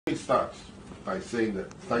Start by saying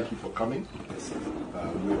that thank you for coming.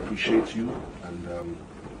 We appreciate you, and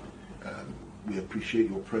we appreciate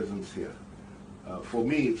your presence here. For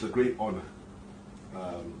me, it's a great honor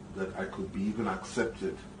that I could be even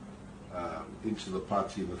accepted into the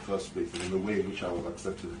party in the first place, and the way in which I was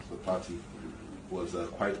accepted into the party was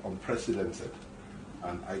quite unprecedented,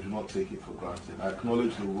 and I do not take it for granted. I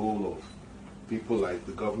acknowledge the role of people like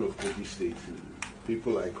the governor of Kogi State,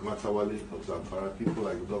 people like Matawale of Zamfara, people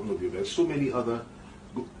like the governor of Yobe, so many other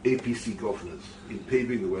APC governors in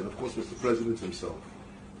paving the way, and of course Mr. President himself,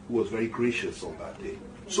 who was very gracious on that day.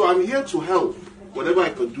 So I'm here to help whatever I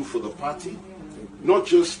can do for the party, not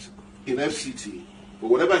just in FCT, but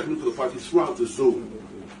whatever I can do for the party throughout the zone.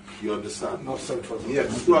 You understand? North Central Zone.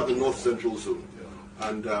 Yes, throughout the North Central Zone. Yeah.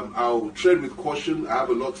 And I'll tread with caution. I have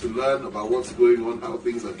a lot to learn about what's going on, how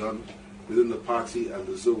things are done within the party and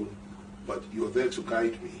the zone. But you're there to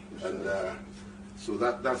guide me, and so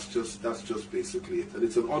that's just basically it. And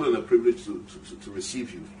it's an honor and a privilege to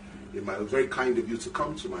receive you. It was very kind of you to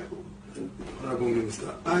come to my home. Honorable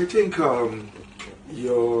Minister, I think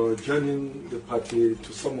you're joining the party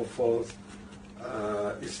to some of us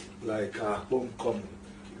is like a homecoming,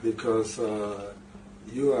 because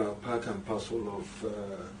you are part and parcel of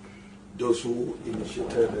those who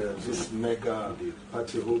initiated this mega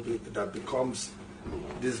party that becomes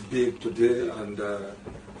this big today and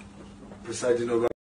presiding over